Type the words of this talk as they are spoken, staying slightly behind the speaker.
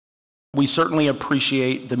We certainly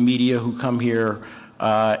appreciate the media who come here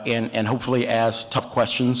and hopefully ask tough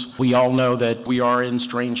questions. We all know that we are in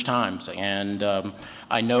strange times, and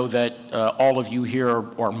I know that all of you here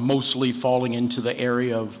are mostly falling into the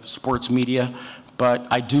area of sports media, but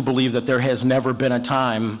I do believe that there has never been a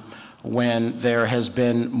time when there has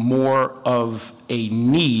been more of a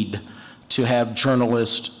need to have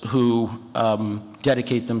journalists who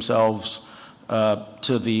dedicate themselves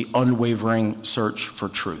to the unwavering search for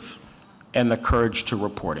truth and the courage to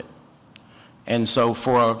report it. And so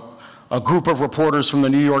for a group of reporters from the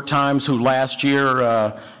New York Times who last year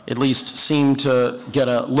at least seemed to get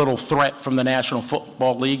a little threat from the National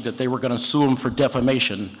Football League that they were going to sue them for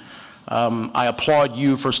defamation, I applaud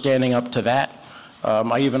you for standing up to that.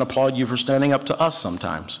 I even applaud you for standing up to us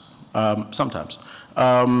sometimes. But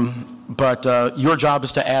your job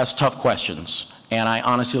is to ask tough questions. And I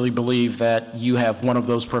honestly believe that you have one of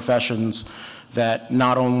those professions that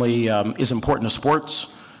not only is important to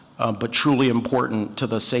sports, but truly important to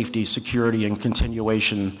the safety, security, and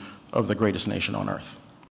continuation of the greatest nation on earth.